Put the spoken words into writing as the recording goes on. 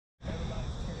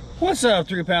What's up,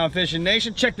 3 Pound Fishing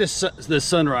Nation? Check this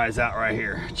sunrise out right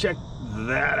here. Check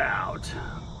that out.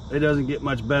 It doesn't get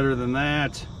much better than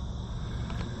that.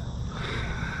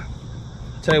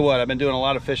 Tell you what, I've been doing a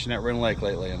lot of fishing at Rend Lake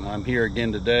lately, and I'm here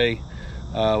again today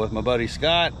with my buddy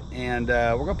Scott, and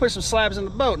we're gonna put some slabs in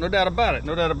the boat, no doubt about it.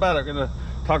 No doubt about it. We're gonna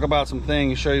talk about some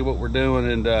things, show you what we're doing,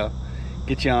 and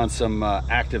get you on some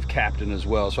active captain as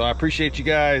well. So I appreciate you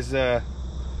guys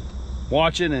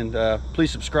watching, and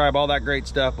please subscribe, all that great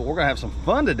stuff. But we're gonna have some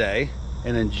fun today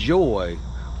and enjoy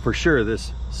for sure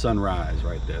this sunrise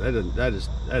right there.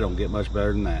 That don't get much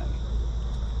better than that.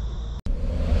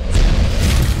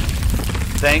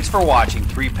 Thanks for watching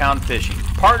 3 Pound Fishing,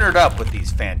 partnered up with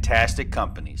these fantastic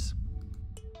companies.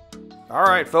 All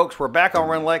right, folks, we're back on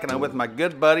Rend Lake, and I'm with my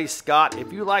good buddy Scott.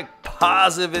 If you like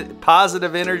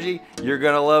positive energy, you're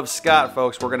gonna love Scott,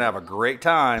 folks. We're gonna have a great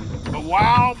time. A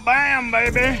wild bam,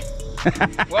 baby.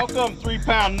 Welcome, 3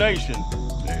 Pound Nation.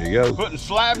 There you go. Putting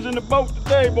slabs in the boat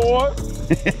today, boy.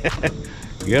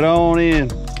 Get on in.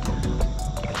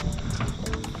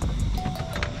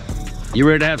 You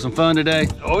ready to have some fun today?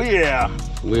 Oh yeah.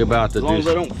 We about to as long as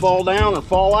they don't fall down or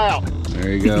fall out.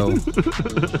 There you go.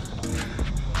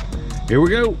 Here we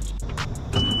go.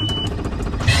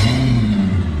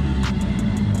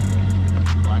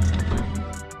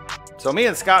 So me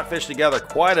and Scott fish together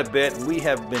quite a bit, and we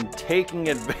have been taking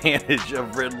advantage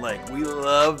of Rend Lake. We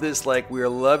love this lake. We are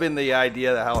loving the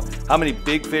idea that how many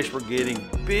big fish we're getting.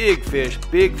 Big fish,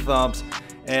 big thumps,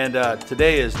 and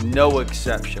today is no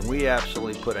exception. We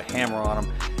absolutely put a hammer on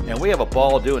them, and we have a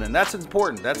ball doing it, and that's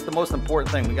important. That's the most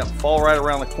important thing. We got the fall right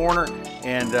around the corner,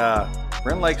 and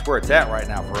Rend Lake's where it's at right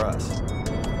now for us.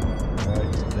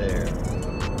 Right there.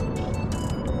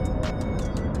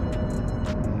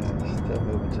 Still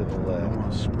moving to the left. I'm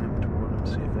gonna swim toward them,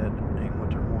 see if that ain't what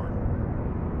they're wanting.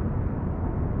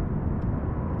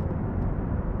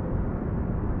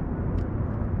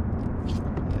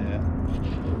 Yeah.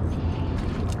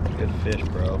 Good fish,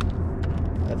 bro.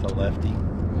 That's a lefty.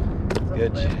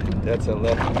 Good. That's a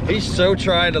lefty. He's so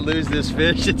trying to lose this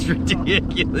fish, it's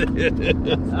ridiculous.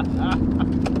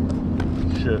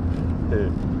 Shit.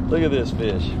 Dude, look at this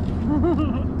fish.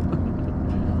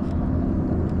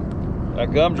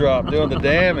 That gumdrop doing the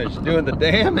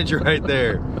damage right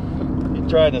there. He's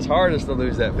trying his hardest to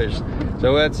lose that fish.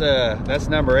 So that's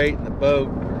number 8 in the boat.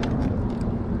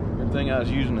 Good thing I was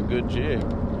using a good jig.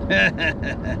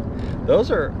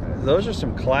 Those are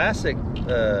some classic.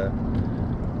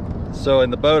 So in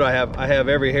the boat I have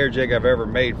every hair jig I've ever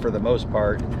made for the most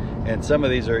part, and some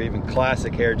of these are even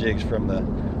classic hair jigs from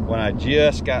when I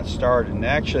just got started. And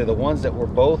actually the ones that we're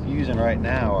both using right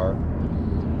now are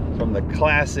from the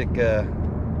classic.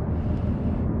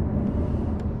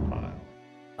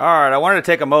 All right, I wanted to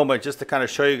take a moment just to kind of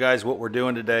show you guys what we're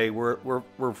doing today. We're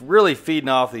really feeding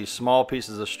off these small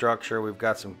pieces of structure. We've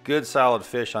got some good solid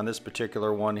fish on this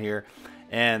particular one here.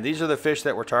 And these are the fish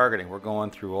that we're targeting. We're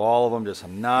going through all of them, just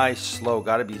nice, slow.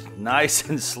 Got to be nice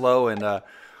and slow, and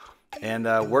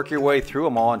work your way through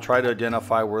them all and try to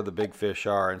identify where the big fish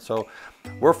are. And so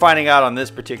we're finding out on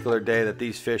this particular day that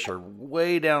these fish are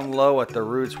way down low at the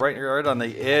roots, right on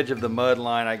the edge of the mud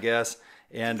line, I guess.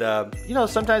 And you know,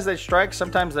 sometimes they strike,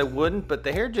 sometimes they wouldn't, but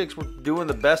the hair jigs were doing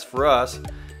the best for us.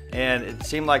 And it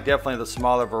seemed like definitely the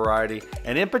smaller variety,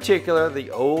 and in particular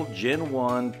the old Gen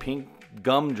 1 pink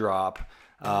gumdrop.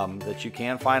 That you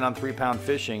can find on 3 Pound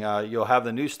Fishing. You'll have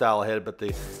the new style ahead, but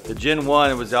the Gen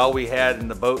 1 was all we had in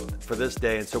the boat for this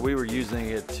day, and so we were using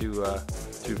it to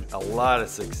a lot of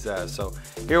success. So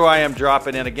here I am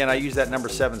dropping in. Again, I use that number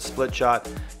 7 split shot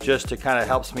just to kind of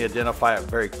helps me identify it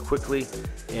very quickly.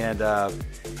 And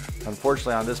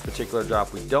unfortunately on this particular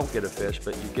drop we don't get a fish,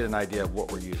 but you get an idea of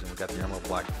what we're using. We've got the emerald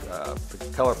black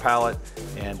color palette,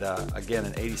 and again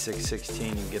an 8616.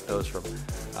 You can get those from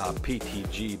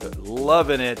PTG, but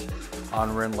loving it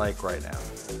on Rend Lake right now.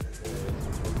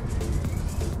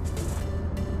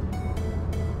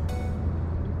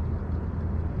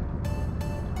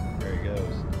 There he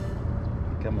goes.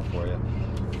 Coming for you.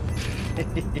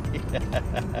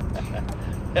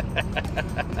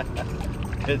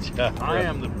 Good job. I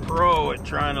am the pro at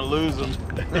trying to lose them.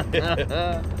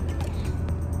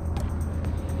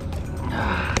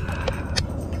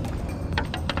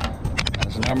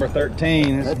 That's number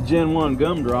 13. That Gen 1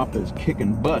 gumdrop is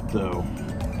kicking butt though.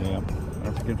 Yeah,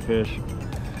 that's a good fish.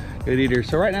 Good eater.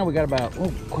 So right now we got about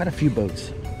quite a few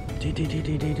boats.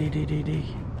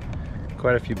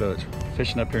 Quite a few boats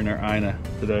fishing up here in our Ina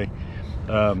today.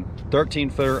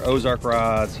 13-footer Ozark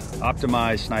rods,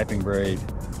 optimized sniping braid,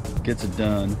 gets it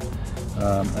done.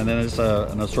 And then it's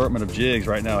an assortment of jigs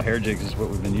right now. Hair jigs is what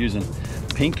we've been using.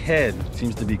 Pink head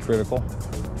seems to be critical.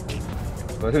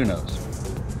 but who knows?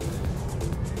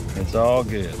 It's all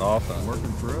good, all fun.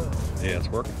 Working for us. Yeah, it's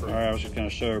working for us. All right, I was just gonna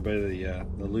show everybody the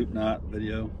loop knot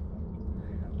video.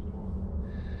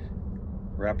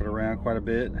 Wrap it around quite a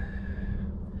bit,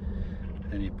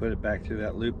 and you put it back through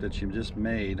that loop that you just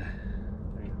made.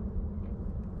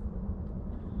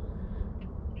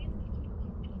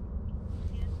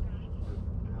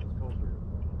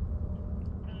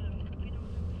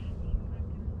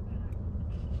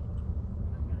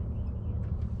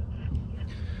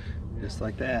 Just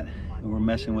like that. And we're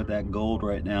messing with that gold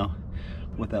right now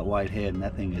with that white head, and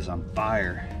that thing is on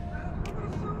fire.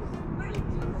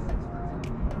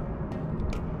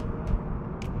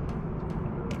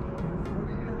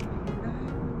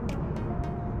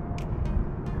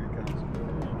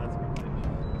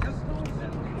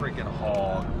 Freaking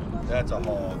hog. That's a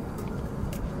hog.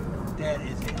 That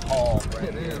is a hog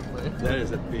right there. That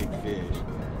is a big fish.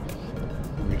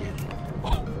 Let me get it.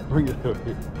 Oh, bring it over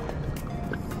here.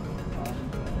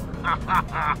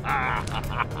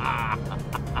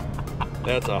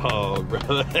 That's a hog,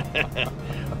 brother.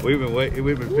 we've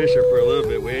been fishing for a little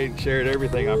bit. We ain't shared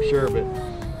everything, I'm sure, but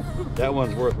that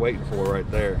one's worth waiting for right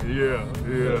there. Yeah,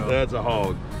 yeah. That's a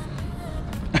hog.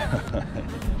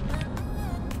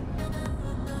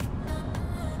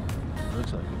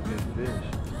 Looks like a good fish.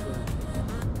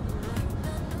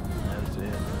 That's it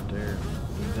right there.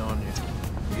 He's on you.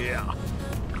 Yeah.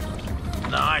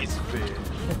 Nice fish.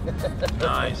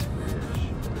 Nice fish.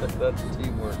 That's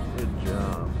teamwork. Good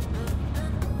job.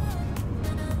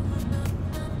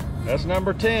 That's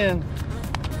number 10.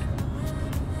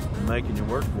 I'm making you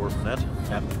work for it, but that's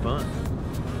half the fun.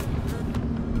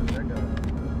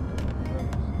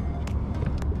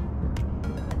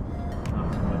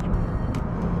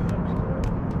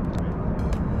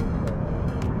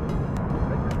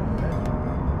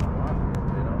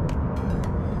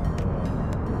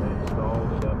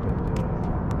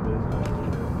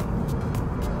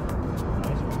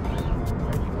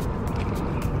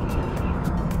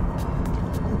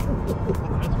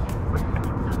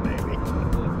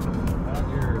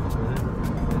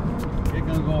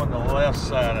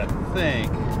 Side, I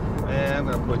think. Man, I'm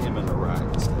gonna put him in the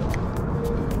right still.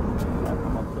 I'm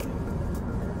gonna put him.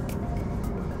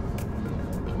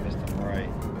 Missed him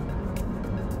right.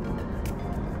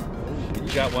 You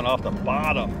got one off the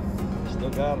bottom.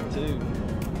 Still got him too.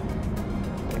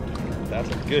 That's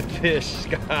a good fish,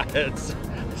 Scott.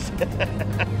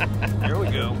 There we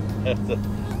go.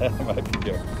 That might be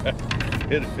a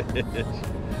good fish.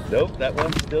 Nope, that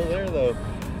one's still there though.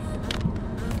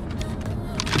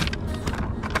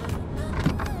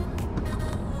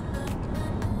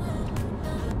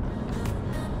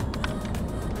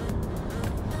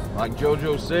 Like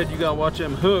JoJo said, you gotta watch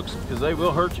them hooks because they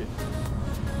will hurt you.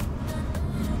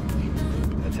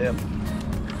 That's him.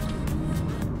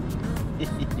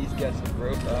 He's got some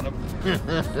growth on him.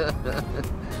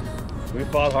 We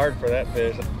fought hard for that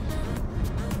fish.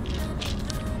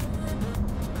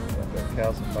 Got that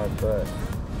calcified butt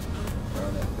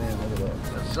on that fin. Look at that.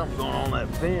 There's something going on that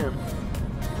fin.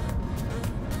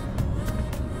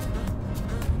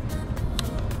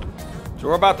 So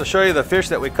we're about to show you the fish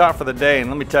that we caught for the day, and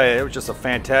let me tell you, it was just a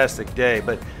fantastic day.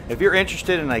 But if you're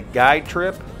interested in a guide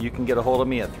trip, you can get a hold of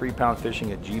me at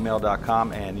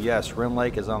 3poundfishing@gmail.com. And yes, Rend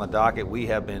Lake is on the docket. We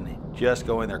have been just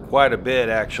going there quite a bit,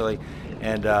 actually,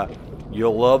 and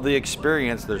you'll love the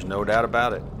experience. There's no doubt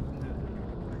about it.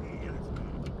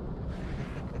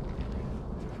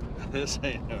 This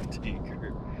ain't no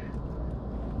tinker.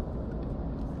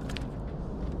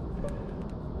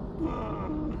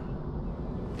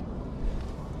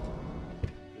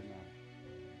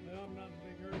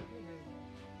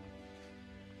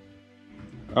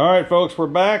 All right, folks, we're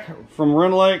back from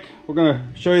Rend Lake. We're gonna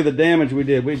show you the damage we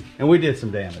did. We did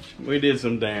some damage. We did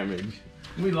some damage.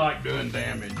 We like doing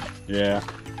damage. Yeah,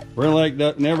 Rend Lake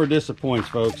never disappoints,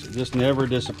 folks. It just never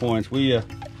disappoints. We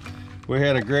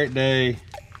had a great day.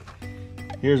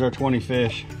 Here's our 20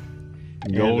 fish.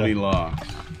 Goldilocks.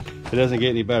 It doesn't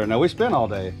get any better. Now, we spent all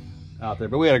day out there,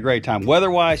 but we had a great time.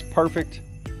 Weather-wise, perfect.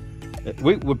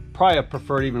 We would probably have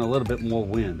preferred even a little bit more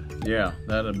wind. Yeah,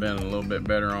 that'd have been a little bit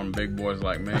better on big boys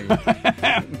like me.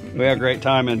 We had a great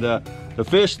time, and the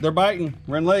fish, they're biting.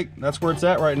 Rend Lake, that's where it's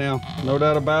at right now. No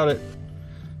doubt about it.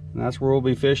 And that's where we'll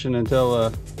be fishing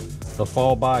until the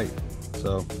fall bite.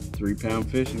 So 3 pound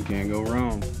fishing, can't go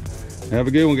wrong. have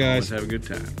a good one, guys. Let's have a good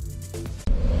time.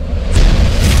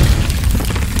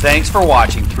 Thanks for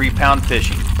watching 3 Pound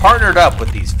Fishing, partnered up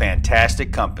with these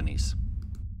fantastic companies.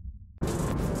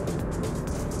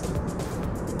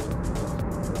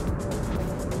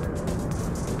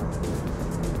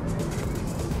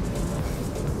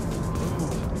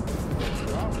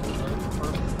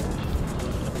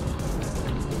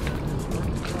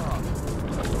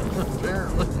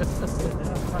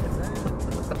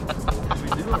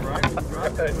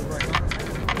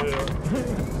 They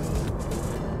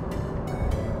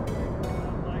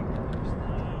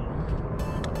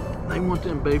want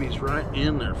them babies right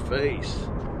in their face.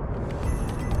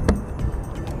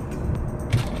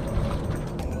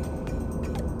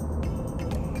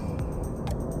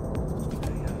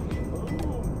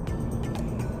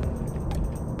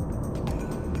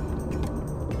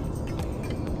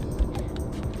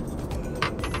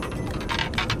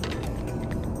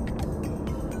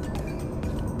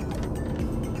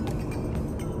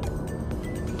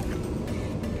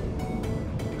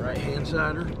 Right hand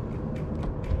sider.